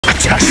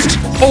fast.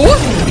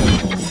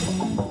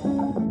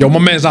 Oh! Yo, my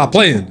man's not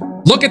playing.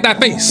 Look at that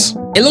face.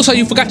 It looks like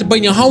you forgot to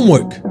bring your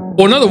homework.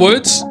 Or in other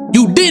words,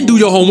 you didn't do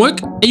your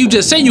homework and you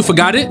just say you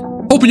forgot it,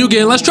 hoping you'll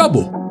get in less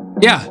trouble.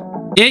 Yeah,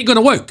 it ain't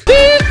gonna work.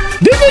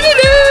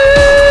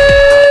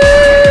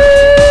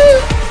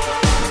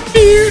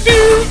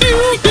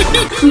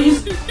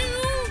 Please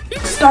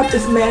stop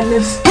this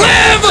madness.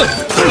 Live!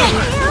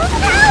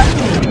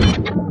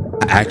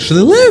 I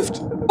actually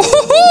lived.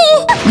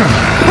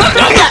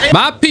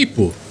 My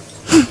people.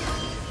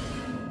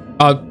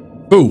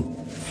 Boo.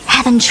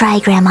 Having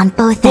trigram on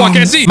both Oh, ends. I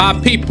can't see. My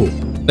people.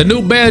 The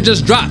new bear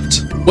just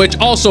dropped, which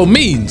also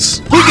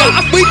means we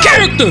got a free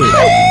character.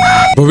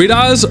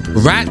 Burritos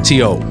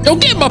Ratio. Yo,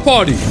 get my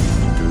party.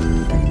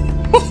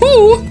 A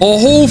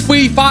whole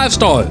free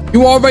 5-star.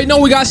 You already know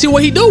we gotta see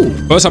what he do.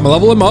 First, I'm gonna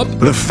level him up.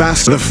 The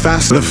fast. The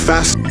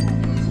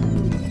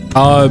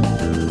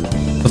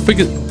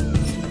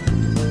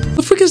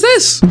frick is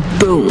this?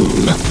 Boom.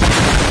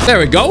 There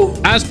we go.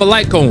 As for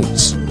light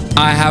cones,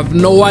 I have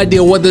no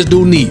idea what this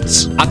dude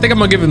needs. I think I'm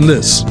gonna give him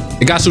this.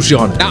 It got sushi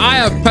on it. Now I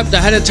have prepped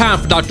ahead of time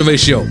for Dr.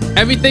 Ratio.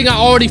 Everything I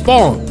already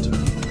farmed.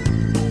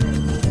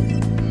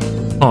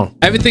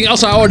 Everything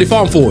else I already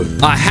farmed for.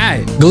 A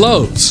hat,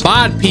 gloves,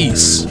 bod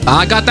piece.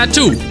 I got that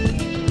too.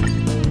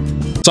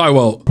 Sorry,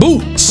 well,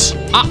 boots.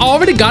 I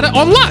already got it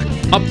on lock.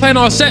 A plan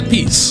on a set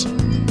piece.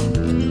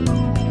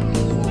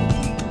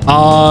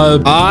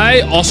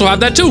 I also have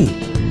that too.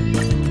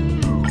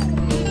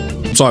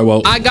 Sorry,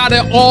 well, I got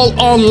it all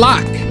on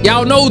lock.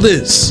 Y'all know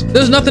this.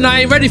 There's nothing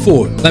I ain't ready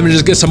for. Let me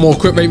just get some more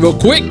crit rate real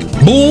quick.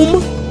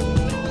 Boom.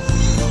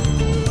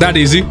 That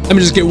easy. Let me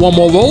just get one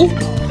more roll.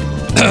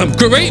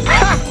 Crit rate.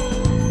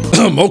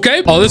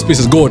 Okay. Oh, this piece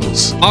is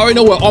gorgeous. I already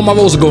know where all my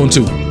rolls are going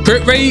to.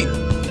 Crit rate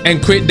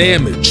and crit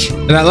damage.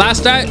 And that last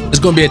stat is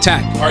going to be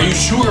attack. Are you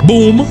sure?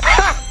 Boom.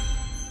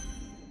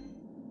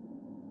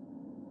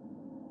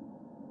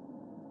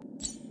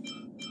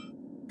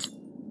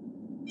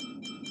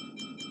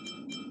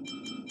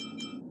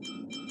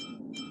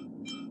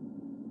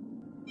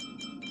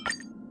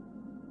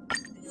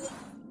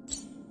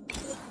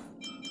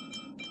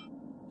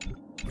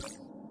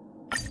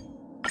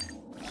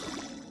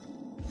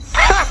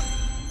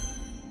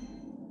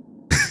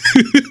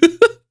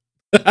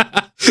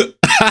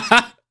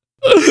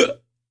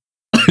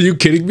 Are you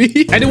kidding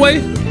me? Anyway,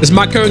 it's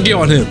my current gear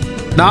on him.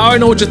 Now I already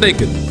know what you're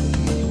thinking.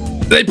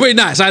 They pretty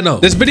nice, I know.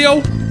 This video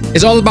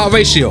is all about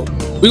ratio.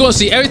 We're gonna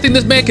see everything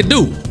this man can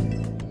do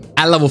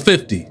at level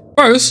 50.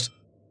 First,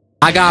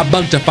 I got a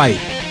bug to fight.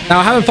 Now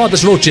I haven't fought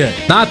this roach yet,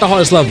 not at the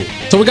hardest level.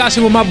 So we gotta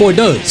see what my boy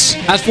does.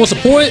 As for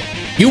support,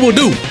 you will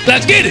do.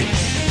 Let's get it.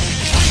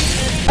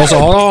 Also,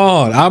 hold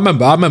on. I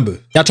remember.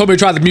 Y'all told me to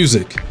try the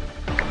music.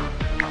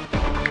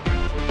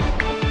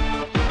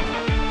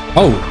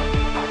 Oh.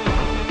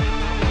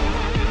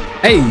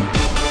 Hey.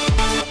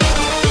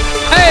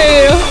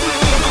 Hey.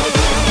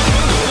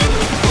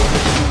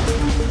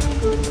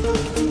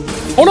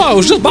 Hold on, it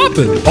was just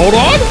bopping. Hold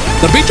on.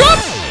 The beat drop.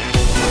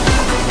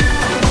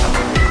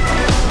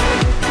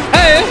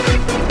 Hey.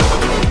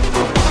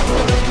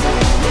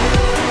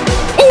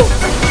 Oh.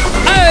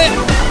 Hey.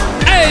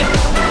 Hey.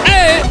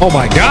 Hey. Oh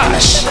my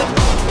gosh.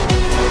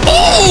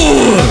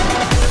 Oh.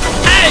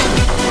 Hey.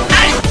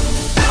 Hey.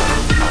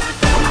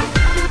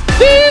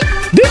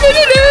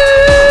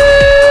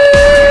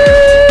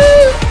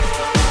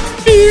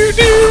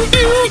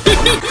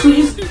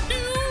 Please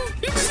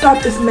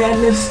stop this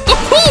madness.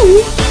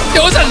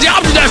 Yo, it's a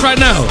geometry dash right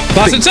now.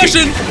 Class in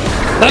session.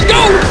 Let's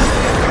go.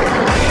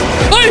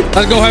 Hey,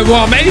 let's go,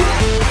 everyone, man.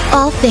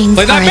 All things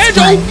Play that are as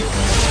banjo. one.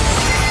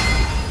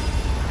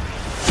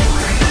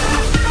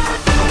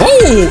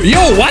 Oh,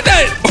 yo, why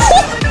that?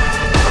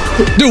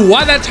 Dude,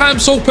 why that time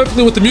so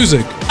perfectly with the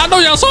music? I know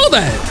y'all saw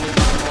that.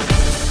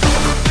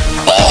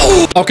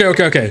 Oh.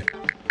 Okay.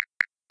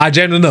 I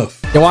jammed enough.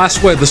 Yo, I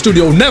swear the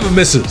studio never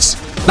misses.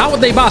 Not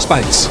with they boss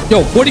spikes.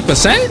 Yo,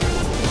 40%?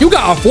 You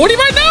got a 40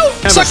 right now?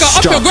 Sucker,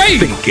 up your grade.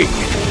 Thinking.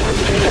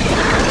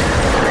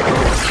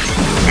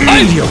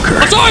 Mediocre.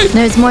 I'm sorry.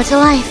 There's more to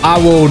life. I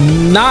will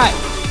not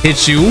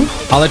hit you.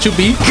 I'll let you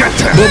be. Get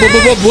them. Break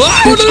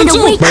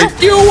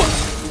you.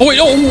 Oh, wait,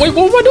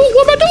 what am I doing?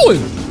 What am I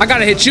doing? I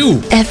gotta hit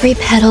you. Every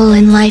petal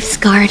in life's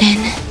garden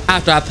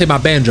After I play my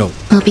banjo.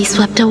 will be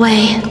swept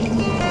away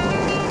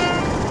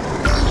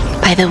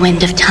by the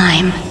wind of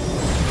time.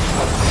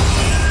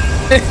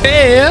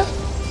 Yeah.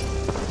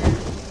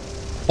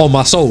 Oh,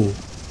 my soul.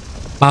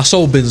 My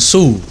soul been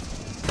soothed.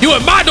 You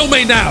in my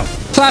domain now.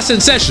 Class in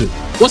session.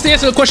 What's the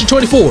answer to question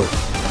 24?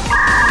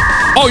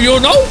 Oh, you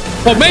don't know?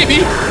 Well,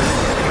 maybe.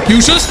 You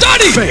should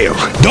study. Fail.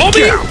 Don't be.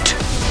 Get out.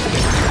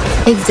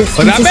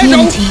 Existence is banjo.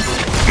 unity.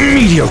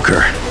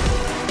 Mediocre.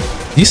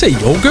 You say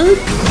yogurt?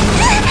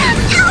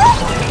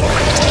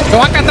 Yo,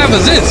 I got that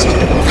resist.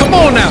 Come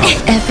on now.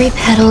 Every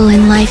petal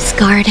in life's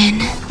garden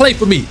Play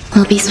for me.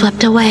 will be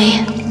swept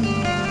away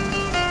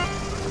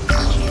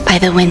by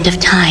the wind of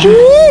time.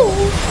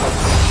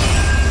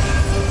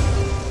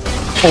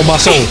 Oh, my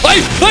soul.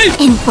 Hey.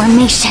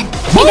 Information in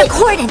What?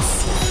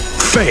 accordance.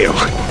 Fail.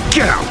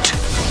 Get out.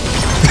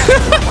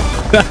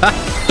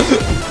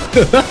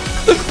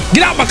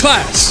 Get out my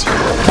class.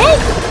 Oh.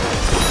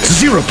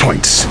 0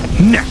 points.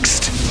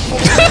 Next.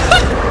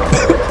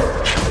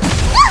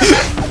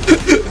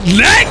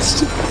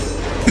 Next.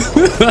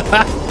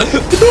 I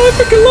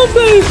freaking love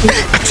that.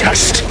 A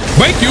test.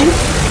 Break you.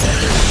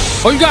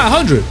 Oh, you got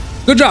 100.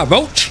 Good job,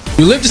 Roach.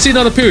 You live to see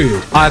another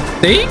period. I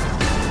think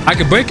I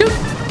can break him.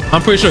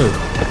 I'm pretty sure.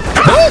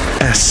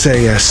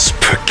 SAS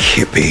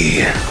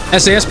Perkippy.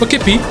 SAS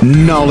Perkippy.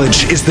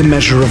 Knowledge is the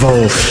measure of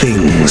all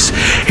things.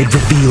 It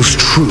reveals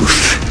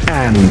truth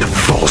and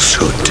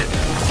falsehood.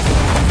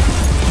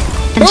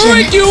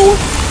 Break you.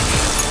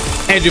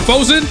 And you're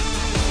frozen.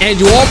 And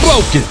you're all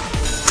broken.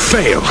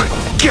 Fail.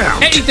 Get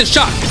out. And eat the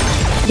shot.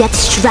 Yet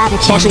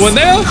stratagems, Partial one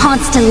there.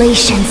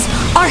 constellations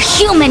are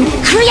human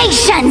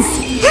creations.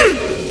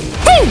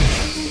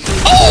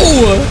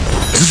 Oh!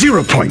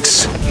 0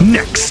 points.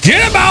 Next.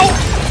 Get him out.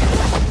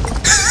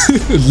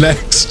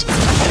 Next.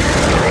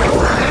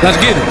 Let's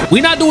get it.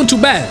 We're not doing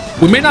too bad.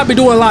 We may not be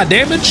doing a lot of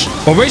damage,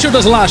 but Ratio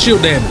does a lot of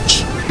shield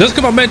damage. Just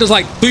because my man does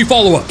like 3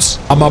 follow-ups.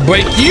 I'm gonna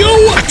break you.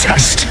 A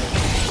test.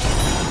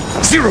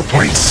 0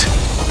 points.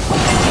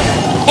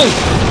 Oh.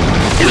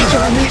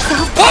 Enjoy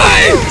yourself.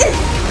 Hey!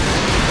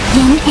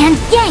 Yin and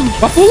yang.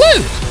 My fool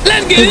live.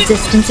 Let's get it.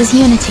 Existence is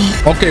unity.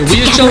 Okay, we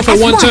just chilling for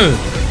one turn.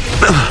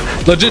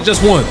 Legit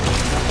just one.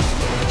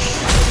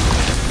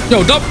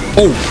 Yo, dump.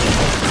 Oh.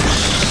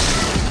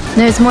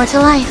 There's more to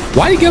life.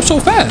 Why you get up so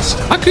fast?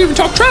 I couldn't even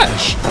talk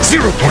trash.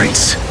 0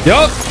 points.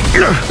 Yup.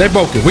 They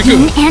broke it. We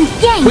Yin good. and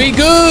yang. We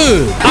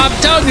good. I'm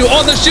telling you,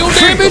 all the shield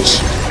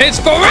damage, it's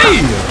for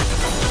real.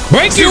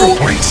 Break 0 you.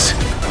 points.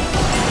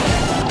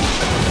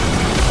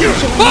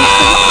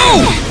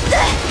 Oh!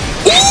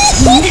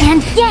 Yin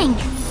and yang.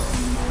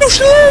 No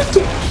shit.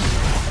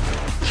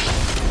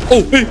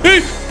 Oh, hey,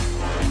 hey.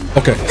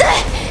 Okay.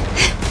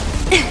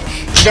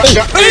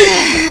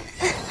 Hey.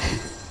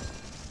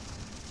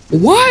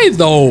 Why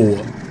though?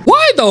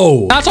 Why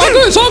though? That's all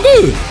good. It's all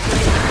good.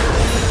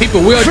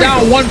 People, we are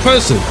down one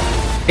person.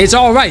 It's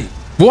all right.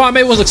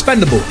 Buame was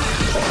expendable.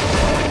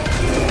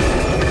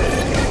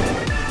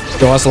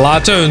 Yo, that's a lot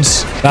of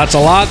turns. That's a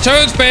lot of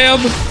turns, fam.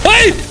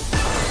 Hey!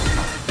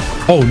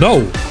 Oh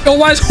no. Yo,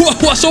 why is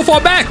what's so far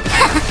back?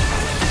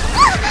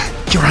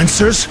 Your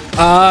answers?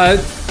 I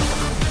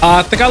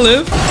think I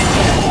live.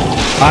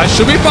 I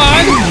should be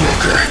fine.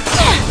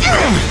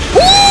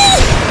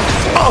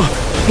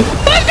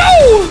 Let's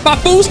go! My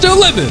fool's still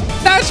living.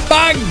 That's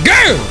my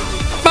girl.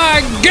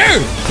 My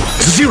girl.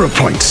 0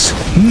 points.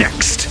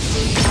 Next.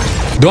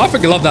 Do I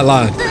freaking love that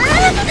line?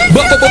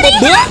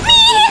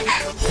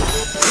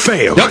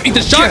 Fail. Yup, eat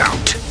the shot. Get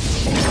out.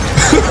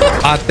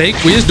 I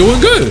think we is doing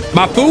good.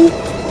 My fool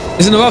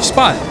is in a rough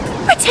spot.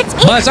 Protect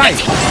me. But it's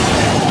aight.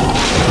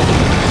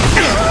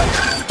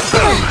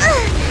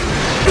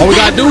 All we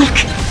gotta do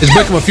is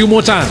break him a few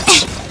more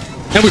times.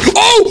 And we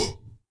oh!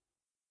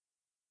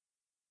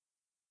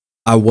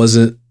 I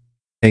wasn't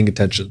paying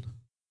attention.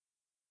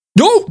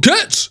 Yo,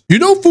 Cats! You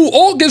know Fool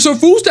Alt gives her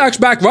food stacks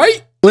back,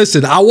 right?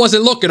 Listen, I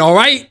wasn't looking, all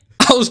right?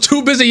 I was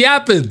too busy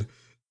yapping.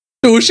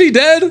 Dude, is she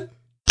dead?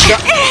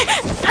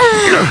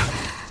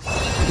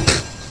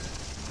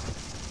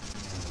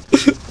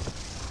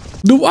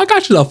 Dude, I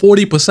got you to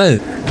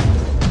 40%.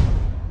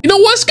 You know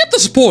what? Skip the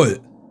support.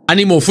 I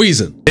need more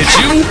freezing. It's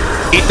you.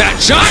 Eat that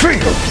shot.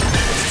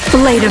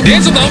 Blade of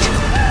Dance with them.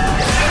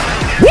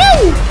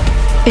 Woo!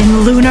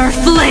 in lunar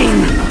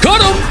flame.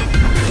 Cut him.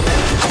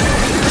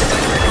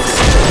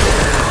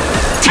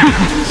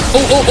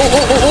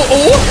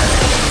 Oh.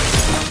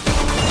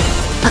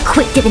 A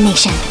quick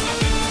divination.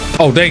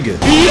 Oh, dang it.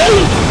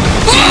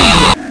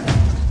 Ah!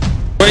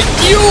 Wait,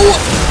 you.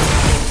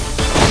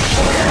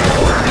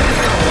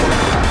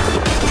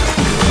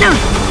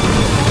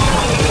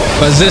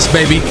 What's this,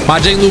 baby? My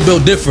Jinglu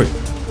built different.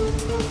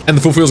 And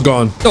the full feel's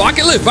gone. No, I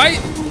can live, right?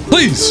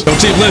 Please. Don't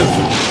team live.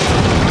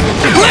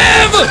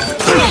 Live!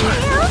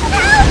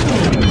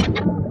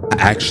 I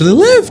actually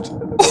lived.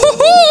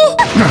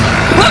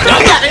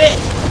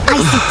 I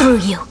see through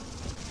you.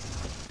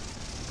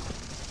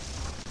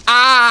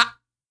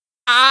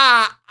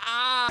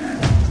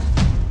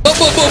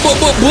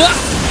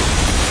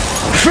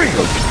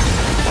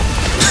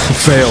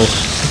 Fail.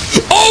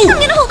 Oh! I'm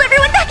gonna hold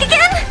everyone back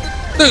again.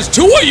 There's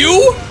 2 of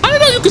you? I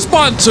didn't know you could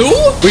spawn 2.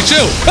 We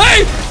chill.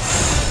 Hey!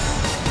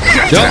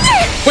 Yep.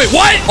 Wait,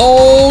 what?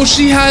 Oh,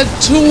 she had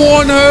 2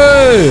 on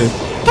her.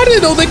 I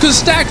didn't know they could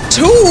stack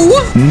 2.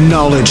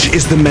 Knowledge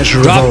is the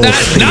measure Drop of all that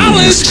things.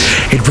 knowledge.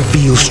 It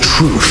reveals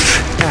truth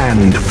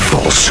and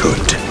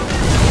falsehood.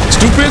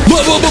 Stupid.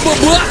 Blah, blah, blah, blah,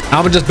 blah.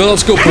 I'ma just build up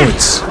skill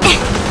points.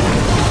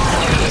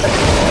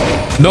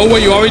 No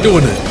way, you already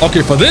doing it.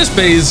 Okay, for this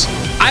phase,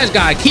 I just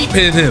gotta keep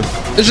hitting him.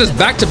 It's just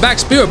back-to-back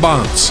spirit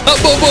bombs. Move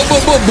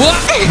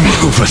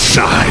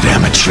aside,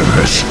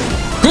 amateurs.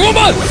 Come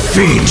on!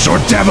 Fiends or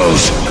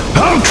devils,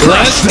 I'll Let's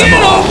crush get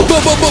them all.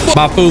 him!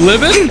 My food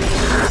living?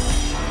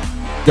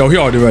 Yo, he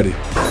already ready.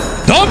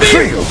 Don't be!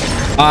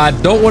 I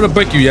don't want to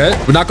break you yet.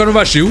 We're not gonna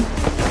rush you.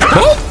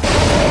 Oh.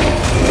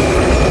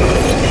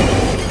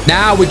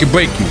 Now we can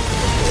break you.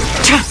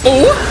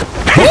 Oh!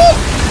 Oh!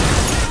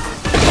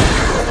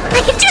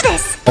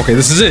 Okay,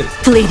 this is it.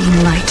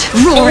 Fleeting light.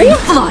 Roaring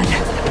flood.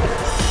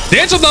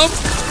 Dance with them.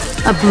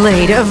 A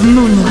blade of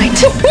moonlight.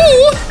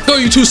 Go,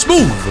 you too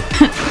smooth.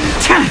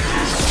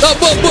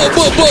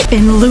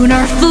 In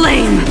lunar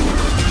flame.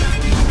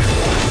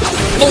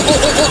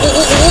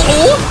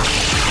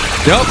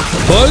 Yep,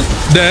 bud,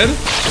 dead.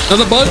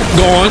 Another bud,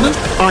 gone.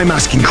 I'm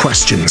asking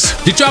questions.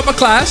 You drop a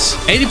class,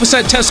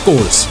 80% test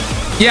scores.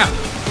 Yeah,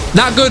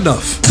 not good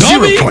enough.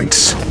 0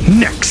 points.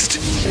 Next.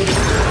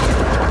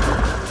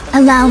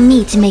 Allow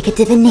me to make a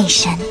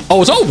divination.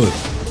 Oh, it's over.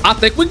 I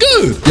think we're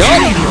good.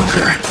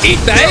 Yup. Eat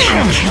that.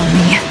 Kill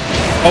me.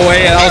 Oh,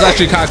 yeah, that was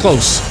actually kind of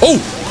close. Oh,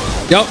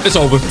 yup, it's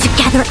over.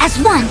 Together as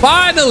one.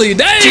 Finally,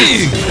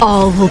 dang.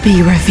 All will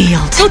be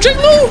revealed. Yo, Chick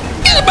Lou,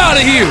 get him out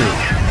of here.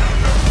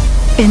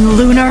 In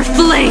lunar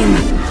flame.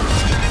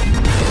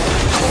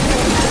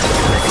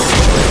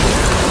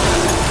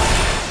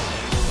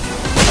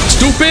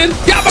 Stupid.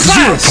 Got my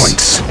class. 0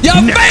 points. Ya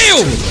Next.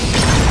 failed.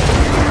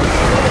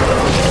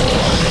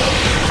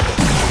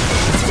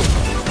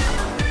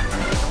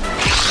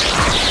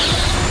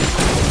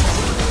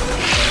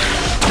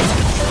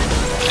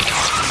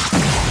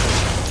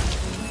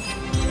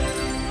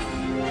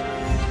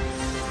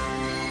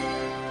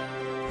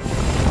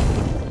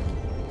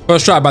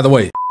 First try, by the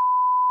way.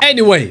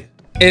 Anyway,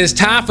 it's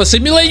time for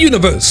Simulate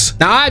Universe.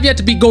 Now, I've yet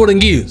to beat Golden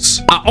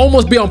Gears. I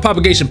almost be on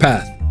Propagation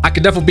Path. I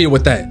could definitely beat it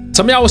with that.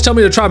 Some of y'all was telling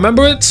me to try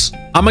Remembrance.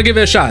 I'm gonna give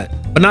it a shot,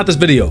 but not this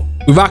video.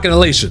 We rocking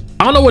Elation.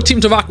 I don't know what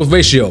team to rock with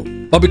Ratio,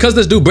 but because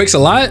this dude breaks a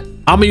lot,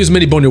 I'm gonna use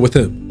Mini Boner with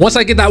him. Once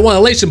I get that one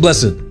Elation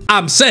blessing,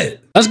 I'm set.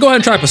 Let's go ahead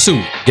and try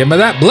Pursuit. Give me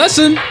that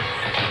blessing.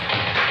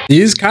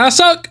 These kind of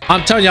suck.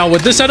 I'm telling y'all,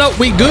 with this setup,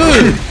 we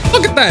good.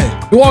 Look at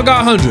that. You all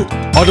got 100.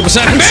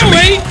 100% fail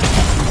rate.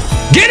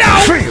 Get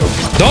out!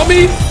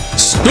 Dummy!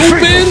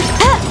 Stupid!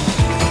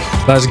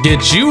 Let's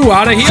get you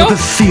out of here. For the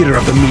theater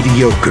of the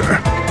mediocre.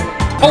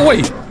 Oh,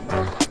 wait.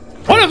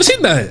 Oh, I've never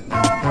seen that.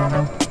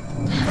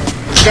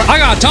 I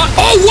got time.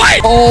 Oh,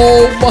 wait!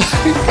 Oh, my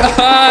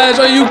gosh.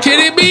 Are you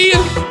kidding me?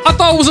 I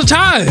thought it was a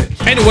tie.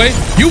 Anyway,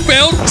 you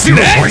failed. 0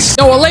 Next. points.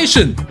 Yo,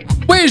 Elation.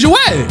 Where's you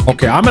at?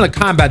 Okay, I'm in a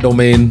combat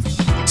domain.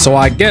 So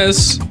I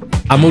guess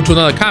I moved to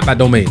another combat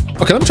domain.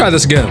 Okay, let me try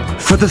this again.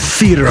 For the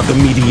theater of the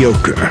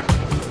mediocre.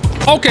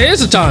 Okay,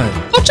 it's a time.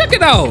 Oh, check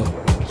it out.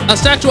 A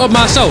statue of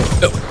myself.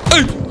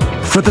 Hey.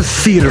 For the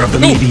theater of the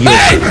No,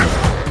 mediocre.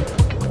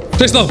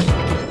 Stay slow.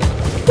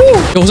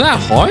 Yo, was that a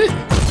heart?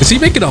 Is he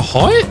making a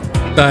heart?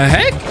 The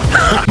heck?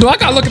 No, I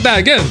gotta look at that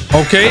again.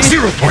 Okay.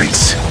 0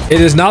 points.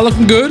 It is not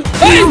looking good.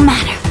 Hey! No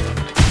matter.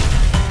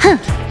 Huh.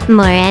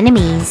 More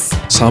enemies.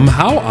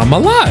 Somehow I'm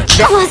alive.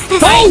 Was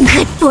this Oh!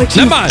 good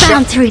fortune Never mind.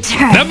 bound to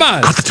return? Never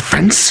mind. Got the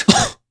defense.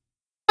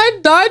 I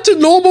died to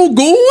normal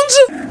goons?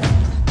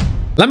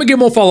 Let me get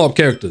more follow-up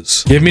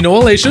characters. Give me no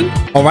Elation.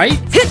 All right.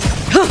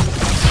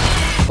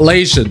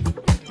 Elation.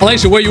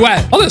 Elation, where you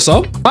at? Oh, there's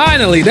some.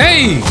 Finally,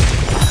 dang.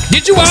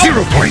 Get you out.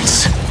 0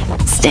 points.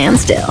 Stand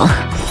still.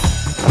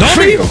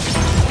 Dummy.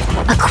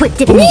 A quick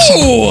divination.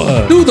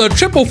 Ooh, do the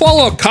triple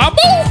follow-up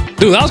combo?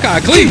 Dude, that was kind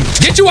of clean.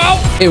 Get you out.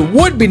 It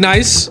would be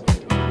nice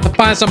to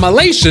find some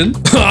Elation.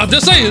 I'm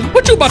just saying.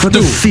 What you about For to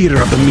the do? theater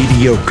of the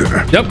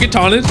mediocre. Yep, get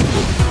taunted.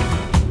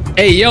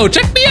 Hey, yo,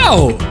 check me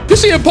out. You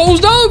see it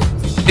posed up?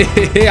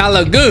 I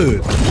look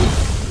good.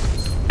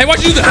 Hey, why'd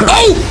you do that?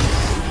 Oh!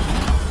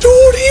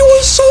 Dude, he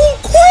was so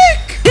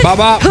quick. Bop,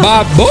 bop,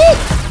 bop, boop.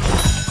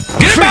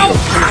 Get him out.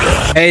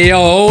 Hey, yo,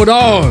 hold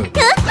on.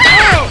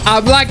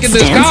 I'm liking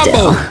this Stand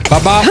combo. still.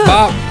 Bop, bop,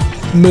 bop.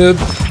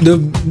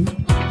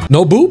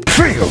 No boop.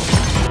 Fail.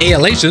 Hey,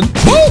 Elation.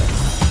 Boop.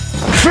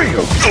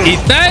 Fail.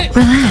 Eat that.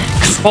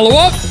 Relax. Follow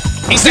up.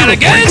 Eat that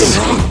again.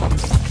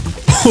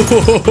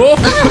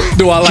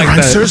 Do I like Your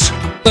that? answers?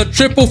 The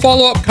triple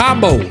follow-up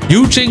combo.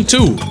 Yu Ching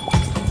 2.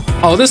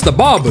 Oh, this the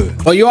barber.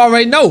 Oh, you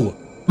already know.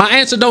 My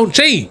answer don't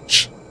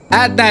change.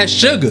 Add that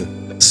sugar.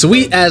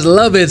 Sweet as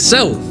love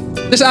itself.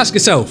 Just ask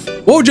yourself,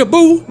 what would your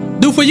boo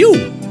do for you?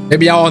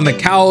 Maybe y'all on the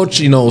couch,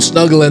 you know,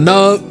 snuggling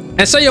up.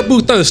 And say your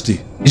boo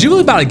thirsty. Is you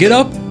really about to get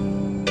up,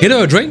 get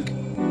her a drink,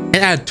 and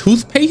add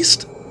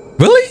toothpaste?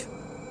 Really?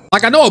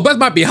 Like, I know her breath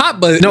might be hot,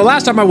 but you know,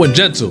 last time I went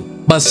gentle.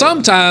 But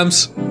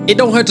sometimes it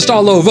don't hurt to start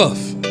a little rough.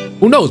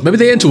 Who knows? Maybe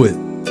they're into it.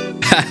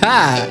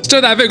 Haha. Stir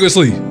that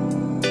vigorously.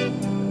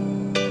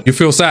 You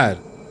feel sad.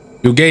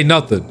 You gain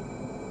nothing.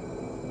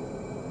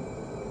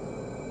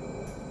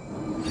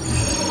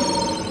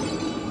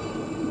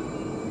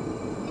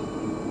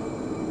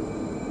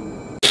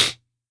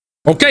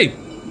 Okay.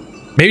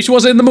 Maybe she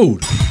wasn't in the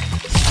mood.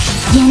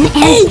 Yin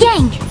and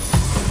yang.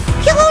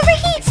 You'll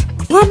overheat.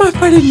 Why am I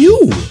fighting you?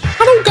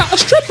 I don't got a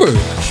stripper.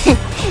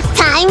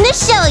 Time to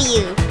show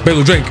you.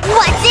 Bailu, drink.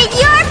 What's in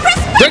your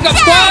perspective? Drink up,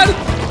 squad.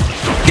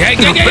 Gang,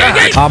 gang, gang, gang,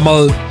 gang. I'm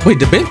a... Wait,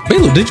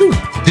 Bailu, did you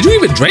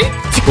even drink?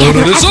 Go to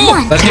Together this as on.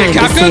 one. Let's get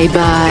Time to say Kafka.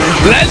 bye.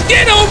 Let's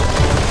get him.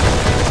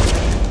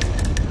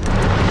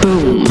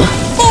 Boom.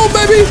 Oh,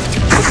 baby.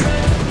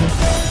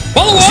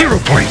 Follow up. 0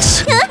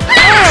 points.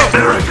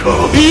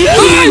 Miracle.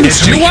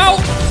 Get you out.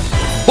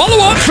 Follow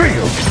up.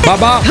 Bop,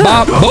 bop,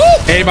 bop.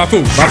 Oh. Hey, my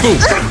food. My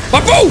food. My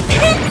food.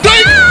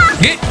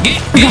 Get.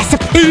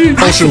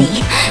 Oh, shoot.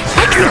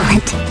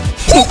 Excellent.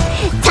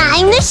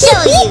 Time to show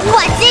you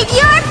what's in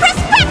your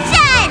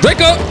prescription.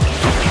 Drink up.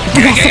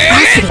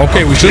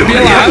 Okay, we should be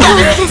alive.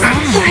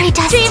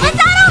 Dream is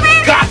not over.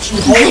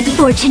 Good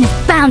fortune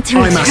is bound to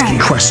return. I'm asking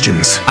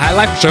questions. I have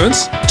life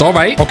insurance. It's all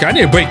right. Okay, I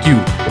need to break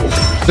you.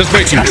 Just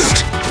break you.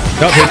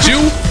 I'll hit you.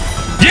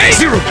 Yay!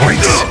 0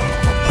 points.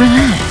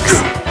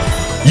 Relax.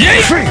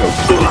 Yay!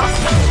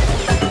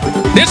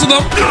 Dance with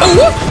them.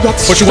 Oh, Yet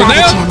put you in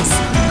there. stratagems,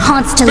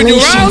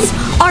 constellations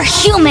are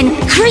human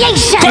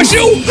creations. Crush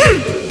you.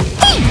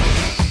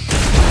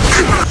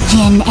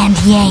 Yin and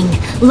yang,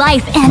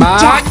 life and My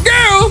death.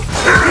 girl.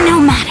 No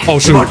matter. Oh,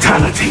 shoot.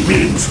 Mortality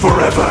means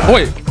forever. Oh,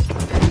 wait.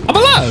 I'm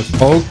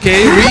alive.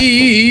 Okay,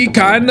 we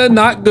kinda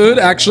not good,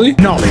 actually.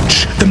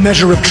 Knowledge, the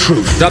measure of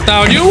truth. Drop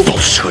down you.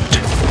 Falsehood.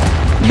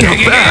 Not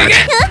bad.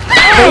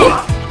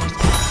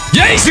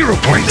 Yay! 0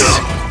 points.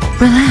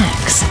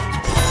 Relax.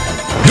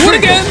 Do it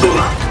again.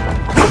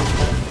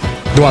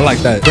 Do I like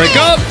that? Break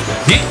up.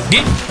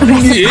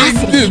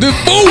 Reciprocity.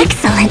 Boom.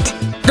 Excellent.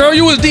 Girl,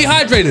 you was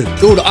dehydrated.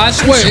 Dude, I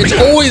swear, it's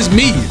always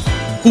me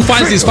who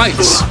finds these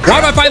fights. Why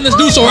am I fighting this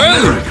dude so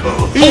early?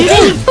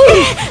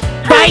 Oh,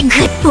 By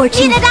good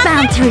fortune is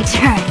bound to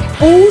return.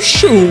 oh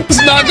shoot.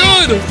 It's not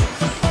good.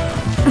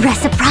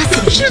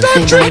 Reciprocity. She's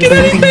not drinking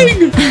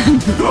anything.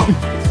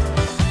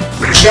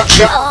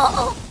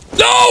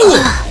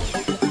 No!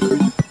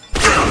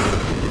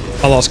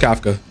 I lost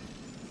Kafka.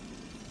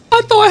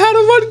 I thought I had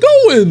a run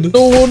going.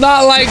 No,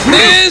 not like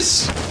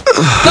this.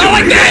 Not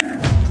like that.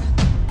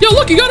 Yo,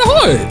 look, you got a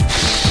heart.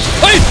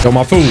 Wait. Yo,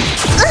 my food.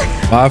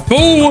 My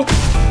food.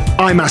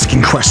 I'm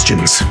asking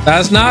questions.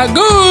 That's not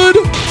good.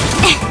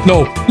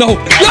 No.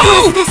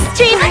 The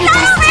stream is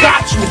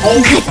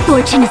over. Good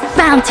fortune is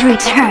bound to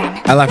return.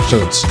 I left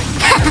shirts.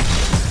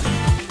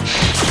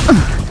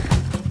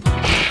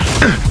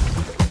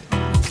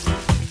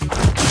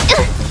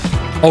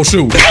 Oh,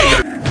 shoot.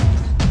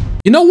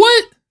 You know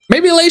what?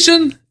 Maybe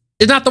elation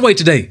is not the way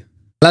today.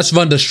 Let's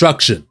run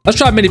destruction. Let's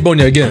try Mini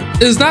Bonya again.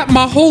 Is that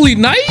my holy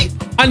knight?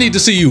 I need to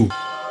see you.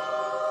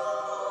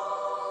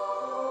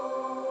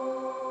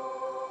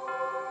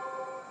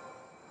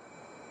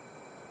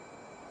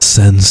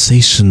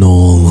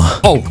 Sensational.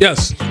 Oh,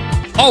 yes.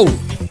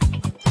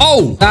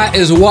 Oh, that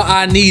is what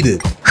I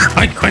needed.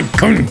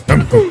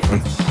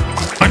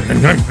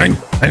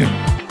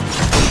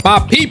 My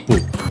people,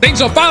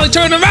 things are finally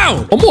turning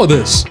around. One more of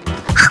this.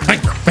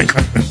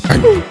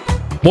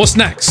 More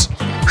snacks.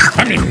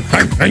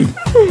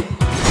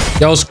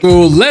 Yo,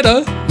 screw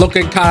litter.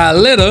 Looking kinda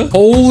litter.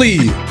 Holy.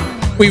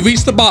 We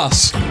reached the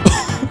boss.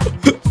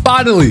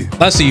 Finally.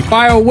 Let's see.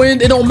 Fire,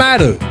 wind, it don't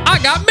matter. I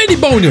got Mini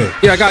Bonya.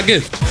 Yeah, I got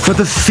gift. For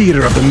the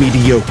theater of the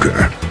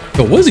mediocre.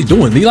 Yo, what is he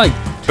doing? He like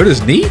hurt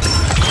his knee?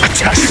 A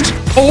test.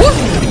 Oh, what?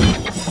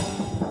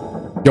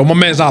 Yo, my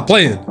man's not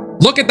playing.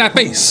 Look at that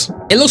face.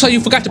 It looks like you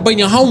forgot to bring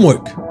your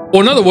homework.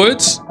 Or in other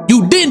words,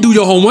 you didn't do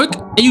your homework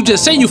and you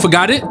just say you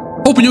forgot it,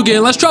 hoping you'll get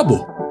in less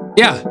trouble.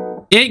 Yeah,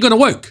 it ain't gonna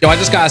work. Yo, I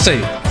just gotta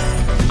say,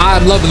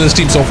 I'm loving this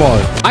team so far.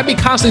 I be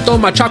constantly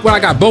throwing my chuck when I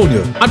got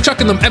Bonya. I'm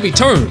chucking them every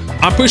turn.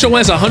 I'm pretty sure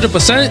when it's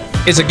 100%,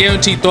 it's a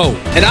guaranteed throw.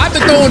 And I've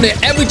been throwing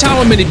it every time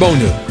with Mini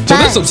Bonya. So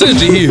there's some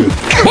synergy here.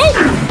 Whoa!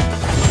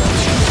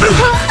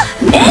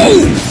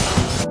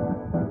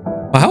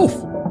 Oh! My health.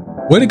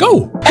 Where'd it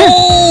go?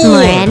 Oh!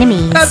 More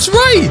enemies. That's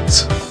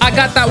right! I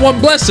got that one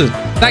blessing.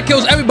 That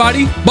kills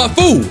everybody but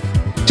Fu.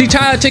 She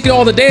tired of taking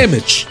all the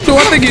damage. So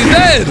I think he's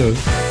dead.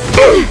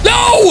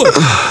 No!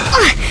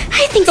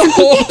 I think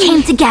something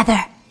came together.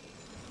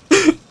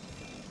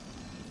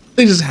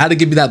 They just had to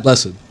give me that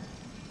blessing.